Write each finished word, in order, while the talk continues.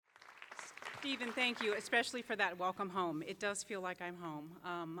Stephen, thank you, especially for that welcome home. It does feel like I'm home.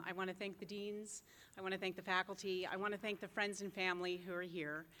 I want to thank the deans. I want to thank the faculty. I want to thank the friends and family who are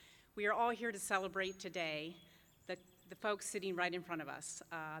here. We are all here to celebrate today the folks sitting right in front of us,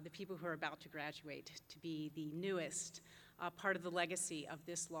 the people who are about to graduate, to be the newest part of the legacy of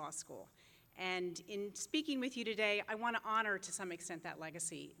this law school. And in speaking with you today, I want to honor to some extent that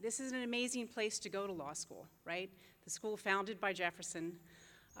legacy. This is an amazing place to go to law school, right? The school founded by Jefferson,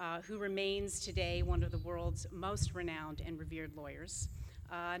 who remains today one of the world's most renowned and revered lawyers,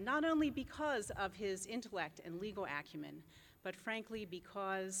 not only because of his intellect and legal acumen, but frankly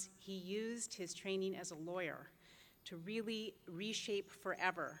because he used his training as a lawyer to really reshape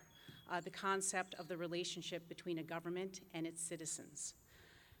forever the concept of the relationship between a government and its citizens.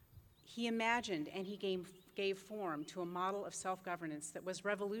 He imagined and he gave form to a model of self-governance that was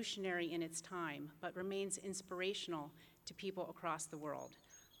revolutionary in its time, but remains inspirational to people across the world,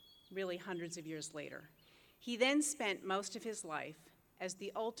 really hundreds of years later. He then spent most of his life as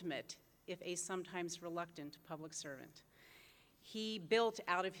the ultimate, if a sometimes reluctant, public servant. He built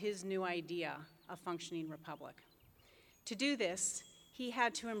out of his new idea a functioning republic. To do this, he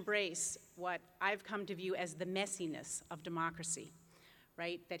had to embrace what I've come to view as the messiness of democracy,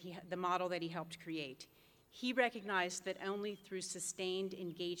 right? The model that he helped create. He recognized that only through sustained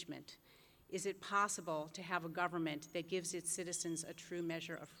engagement is it possible to have a government that gives its citizens a true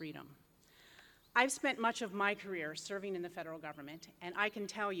measure of freedom. I've spent much of my career serving in the federal government, and I can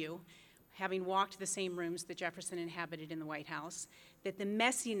tell you, having walked the same rooms that Jefferson inhabited in the White House, that the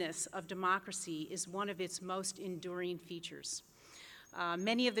messiness of democracy is one of its most enduring features.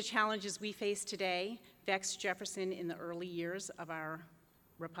 Many of the challenges we face today vexed Jefferson in the early years of our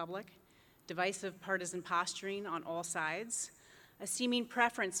republic: divisive partisan posturing on all sides, a seeming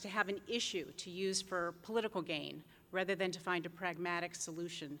preference to have an issue to use for political gain rather than to find a pragmatic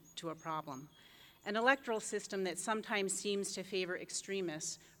solution to a problem, an electoral system that sometimes seems to favor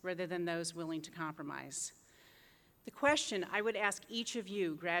extremists rather than those willing to compromise. The question I would ask each of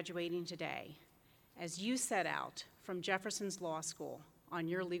you graduating today, as you set out from Jefferson's law school on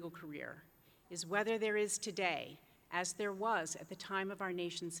your legal career, is whether there is today, as there was at the time of our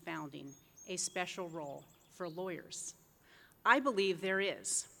nation's founding, a special role for lawyers. I believe there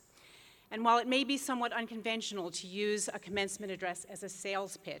is. And while it may be somewhat unconventional to use a commencement address as a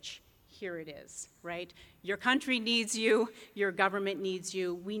sales pitch, here it is, right? Your country needs you, your government needs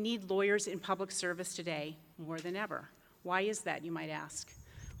you. We need lawyers in public service today more than ever. Why is that, you might ask?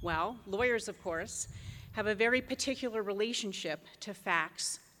 Well, lawyers, of course, have a very particular relationship to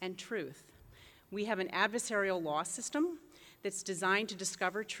facts and truth. We have an adversarial law system that's designed to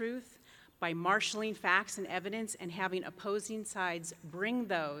discover truth by marshaling facts and evidence and having opposing sides bring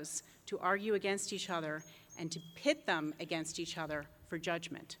those to argue against each other and to pit them against each other for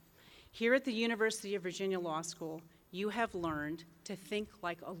judgment. Here at the University of Virginia Law School, you have learned to think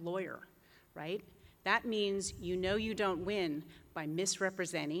like a lawyer, right? That means you know you don't win by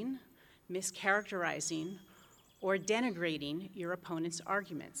misrepresenting, mischaracterizing, or denigrating your opponent's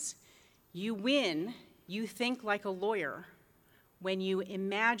arguments. You win, you think like a lawyer, when you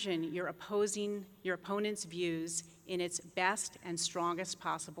imagine your opponent's views in its best and strongest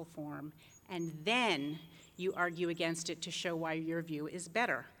possible form, and then you argue against it to show why your view is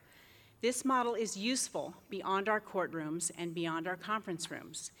better. This model is useful beyond our courtrooms and beyond our conference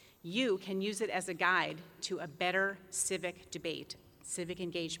rooms. You can use it as a guide to a better civic debate, civic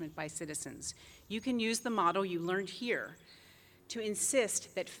engagement by citizens. You can use the model you learned here to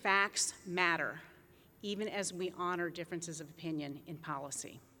insist that facts matter, even as we honor differences of opinion in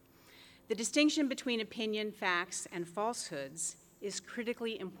policy. The distinction between opinion, facts, and falsehoods is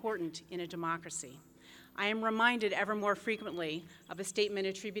critically important in a democracy. I am reminded ever more frequently of a statement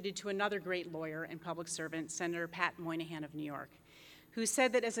attributed to another great lawyer and public servant, Senator Pat Moynihan of New York, who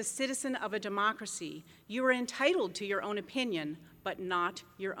said that as a citizen of a democracy, you are entitled to your own opinion, but not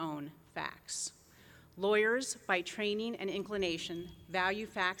your own facts. Lawyers, by training and inclination, value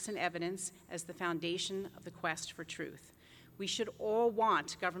facts and evidence as the foundation of the quest for truth. We should all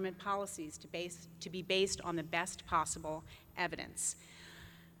want government policies to be based on the best possible evidence.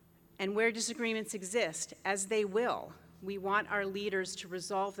 And where disagreements exist, as they will, we want our leaders to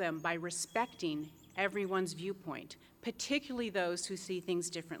resolve them by respecting everyone's viewpoint, particularly those who see things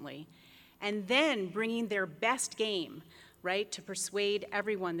differently, and then bringing their best game, right, to persuade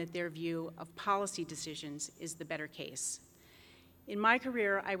everyone that their view of policy decisions is the better case. In my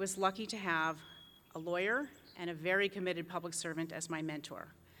career, I was lucky to have a lawyer and a very committed public servant as my mentor.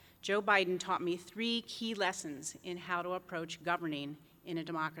 Joe Biden taught me 3 key lessons in how to approach governing in a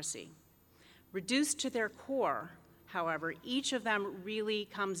democracy. Reduced to their core, however, each of them really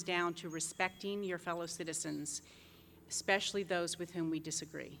comes down to respecting your fellow citizens, especially those with whom we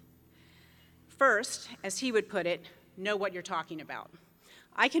disagree. First, as he would put it, know what you're talking about.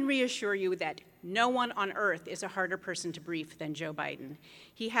 I can reassure you that no one on earth is a harder person to brief than Joe Biden.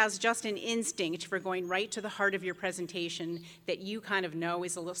 He has just an instinct for going right to the heart of your presentation that you kind of know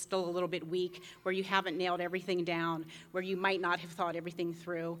is still a little bit weak, where you haven't nailed everything down, where you might not have thought everything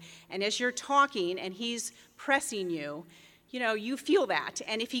through. And as you're talking and he's pressing you, you feel that.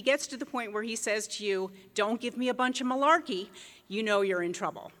 And if he gets to the point where he says to you, "Don't give me a bunch of malarkey," you know you're in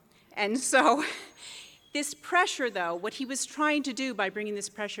trouble. And so this pressure, though, what he was trying to do by bringing this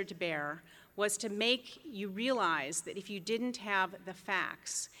pressure to bear was to make you realize that if you didn't have the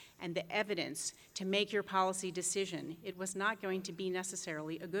facts and the evidence to make your policy decision, it was not going to be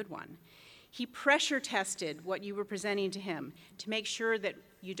necessarily a good one. He pressure tested what you were presenting to him to make sure that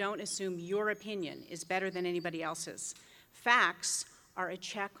you don't assume your opinion is better than anybody else's. Facts are a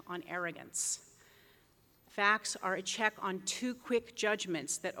check on arrogance. Facts are a check on too quick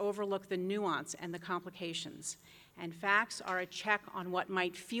judgments that overlook the nuance and the complications. And facts are a check on what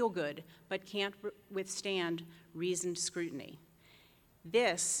might feel good but can't withstand reasoned scrutiny.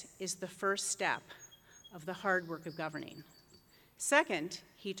 This is the first step of the hard work of governing. Second,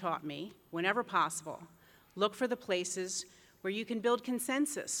 he taught me, whenever possible, look for the places where you can build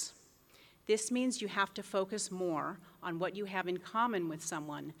consensus. This means you have to focus more on what you have in common with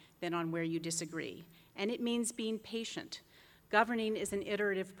someone than on where you disagree. And it means being patient. Governing is an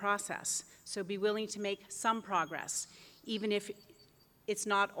iterative process, so be willing to make some progress, even if it's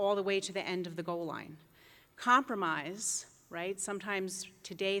not all the way to the end of the goal line. Compromise, right, sometimes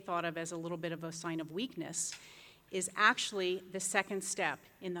today thought of as a little bit of a sign of weakness, is actually the second step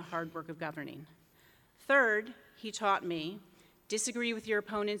in the hard work of governing. Third, he taught me, disagree with your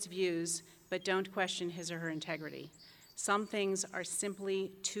opponent's views, but don't question his or her integrity. Some things are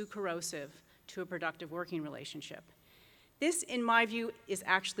simply too corrosive to a productive working relationship. This, in my view, is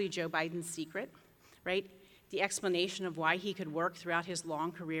actually Joe Biden's secret, right? The explanation of why he could work throughout his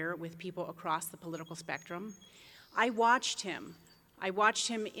long career with people across the political spectrum. I watched him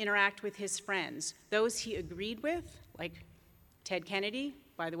interact with his friends, those he agreed with, like Ted Kennedy,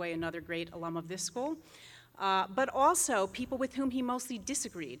 by the way, another great alum of this school, but also people with whom he mostly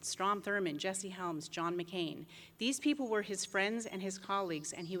disagreed, Strom Thurmond, Jesse Helms, John McCain. These people were his friends and his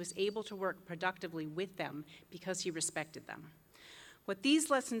colleagues, and he was able to work productively with them because he respected them. What these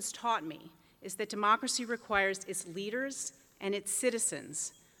lessons taught me is that democracy requires its leaders and its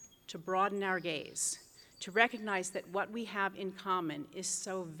citizens to broaden our gaze, to recognize that what we have in common is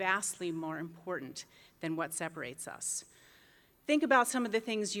so vastly more important than what separates us. Think about some of the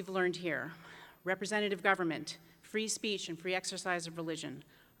things you've learned here. Representative government, free speech and free exercise of religion,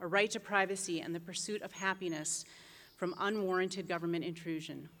 a right to privacy and the pursuit of happiness from unwarranted government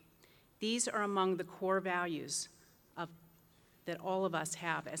intrusion. These are among the core values that all of us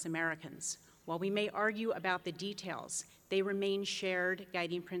have as Americans. While we may argue about the details, they remain shared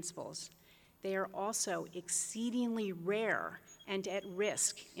guiding principles. They are also exceedingly rare and at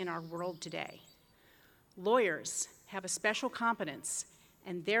risk in our world today. Lawyers have a special competence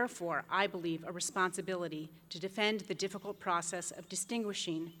and therefore, I believe, a responsibility to defend the difficult process of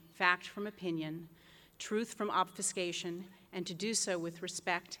distinguishing fact from opinion, truth from obfuscation, and to do so with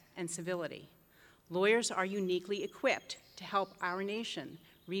respect and civility. Lawyers are uniquely equipped to help our nation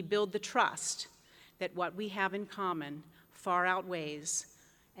rebuild the trust that what we have in common far outweighs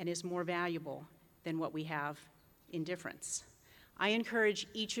and is more valuable than what we have in difference. I encourage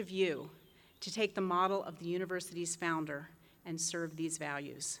each of you to take the model of the university's founder and serve these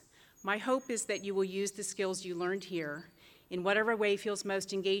values. My hope is that you will use the skills you learned here in whatever way feels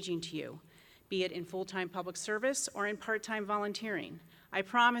most engaging to you, be it in full-time public service or in part-time volunteering. I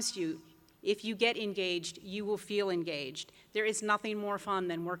promise you, if you get engaged, you will feel engaged. There is nothing more fun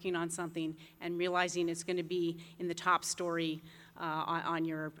than working on something and realizing it's going to be in the top story on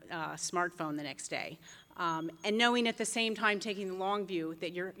your smartphone the next day. And knowing at the same time, taking the long view,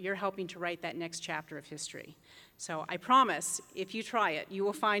 that you're helping to write that next chapter of history. So I promise, if you try it, you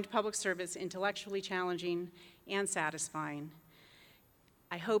will find public service intellectually challenging and satisfying.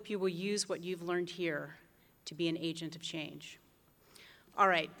 I hope you will use what you've learned here to be an agent of change. All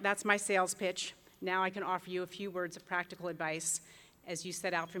right, that's my sales pitch. Now I can offer you a few words of practical advice as you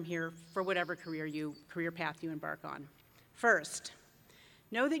set out from here for whatever career path you embark on. First,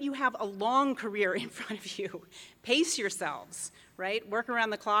 know that you have a long career in front of you. Pace yourselves, right? Work around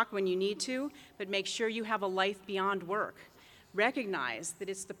the clock when you need to, but make sure you have a life beyond work. Recognize that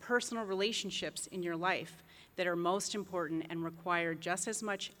it's the personal relationships in your life that are most important and require just as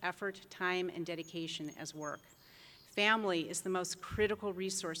much effort, time, and dedication as work. Family is the most critical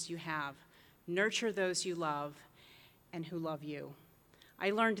resource you have. Nurture those you love and who love you. I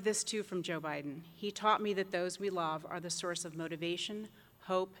learned this too from Joe Biden. He taught me that those we love are the source of motivation,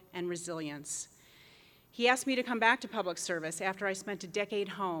 hope, and resilience. He asked me to come back to public service after I spent a decade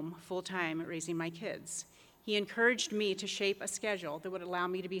home full-time raising my kids. He encouraged me to shape a schedule that would allow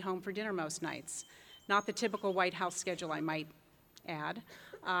me to be home for dinner most nights, not the typical White House schedule, I might add.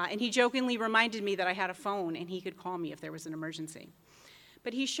 And he jokingly reminded me that I had a phone and he could call me if there was an emergency.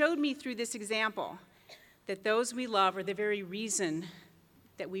 But he showed me through this example that those we love are the very reason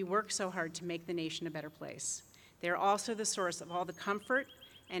that we work so hard to make the nation a better place. They're also the source of all the comfort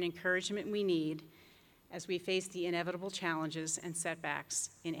and encouragement we need as we face the inevitable challenges and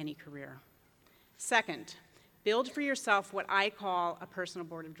setbacks in any career. Second, build for yourself what I call a personal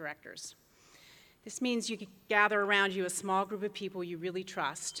board of directors. This means you gather around you a small group of people you really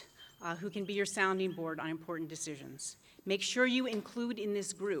trust, who can be your sounding board on important decisions. Make sure you include in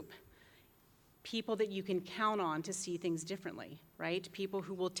this group people that you can count on to see things differently, right? People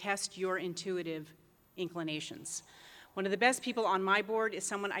who will test your intuitive inclinations. One of the best people on my board is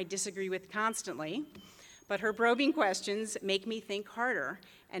someone I disagree with constantly, but her probing questions make me think harder,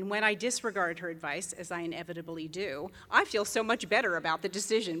 and when I disregard her advice, as I inevitably do, I feel so much better about the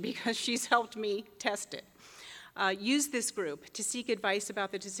decision because she's helped me test it. Use this group to seek advice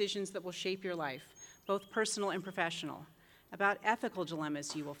about the decisions that will shape your life, both personal and professional, about ethical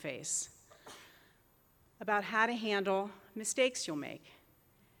dilemmas you will face, about how to handle mistakes you'll make,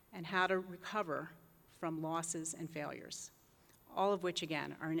 and how to recover from losses and failures, all of which,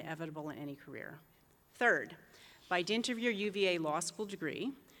 again, are inevitable in any career. Third, by dint of your UVA law school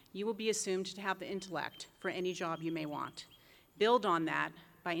degree, you will be assumed to have the intellect for any job you may want. Build on that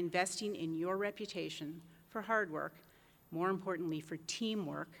by investing in your reputation for hard work, more importantly for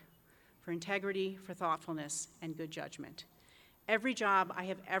teamwork, for integrity, for thoughtfulness, and good judgment. Every job I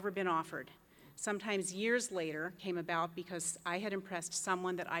have ever been offered, sometimes years later, came about because I had impressed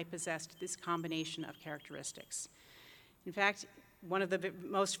someone that I possessed this combination of characteristics. In fact, one of the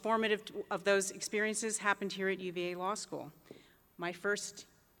most formative of those experiences happened here at UVA Law School. My first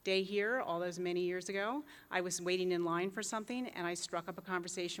day here, all those many years ago, I was waiting in line for something and I struck up a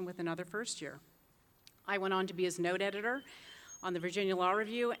conversation with another first year. I went on to be his note editor on the Virginia Law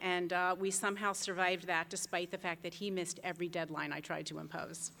Review, and we somehow survived that despite the fact that he missed every deadline I tried to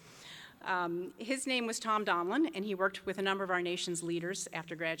impose. His name was Tom Donlin, and he worked with a number of our nation's leaders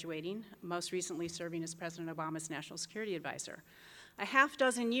after graduating, most recently serving as President Obama's National Security Advisor. A half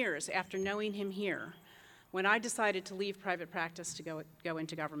dozen years after knowing him here, when I decided to leave private practice to go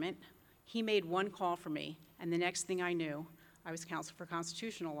into government, he made one call for me, and the next thing I knew, I was counsel for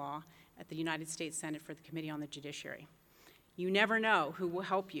constitutional law at the United States Senate for the Committee on the Judiciary. You never know who will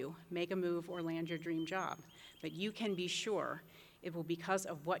help you make a move or land your dream job, but you can be sure it will be because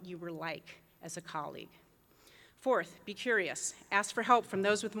of what you were like as a colleague. Fourth, be curious. Ask for help from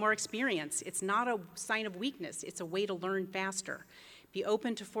those with more experience. It's not a sign of weakness. It's a way to learn faster. Be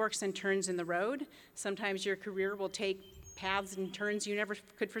open to forks and turns in the road. Sometimes your career will take paths and turns you never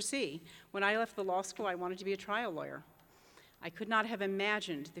could foresee. When I left the law school, I wanted to be a trial lawyer. I could not have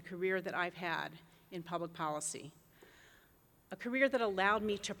imagined the career that I've had in public policy, a career that allowed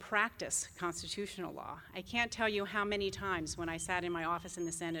me to practice constitutional law. I can't tell you how many times when I sat in my office in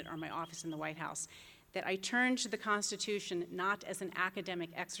the Senate or my office in the White House that I turned to the Constitution not as an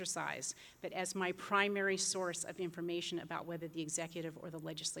academic exercise, but as my primary source of information about whether the executive or the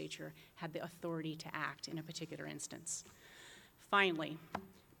legislature had the authority to act in a particular instance. Finally,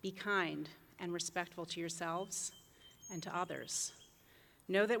 be kind and respectful to yourselves and to others.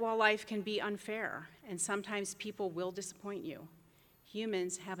 Know that while life can be unfair, and sometimes people will disappoint you,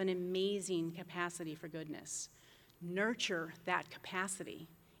 humans have an amazing capacity for goodness. Nurture that capacity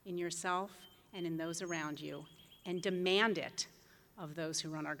in yourself and in those around you, and demand it of those who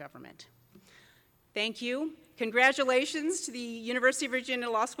run our government. Thank you. Congratulations to the University of Virginia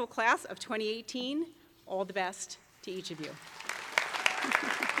Law School class of 2018. All the best to each of you.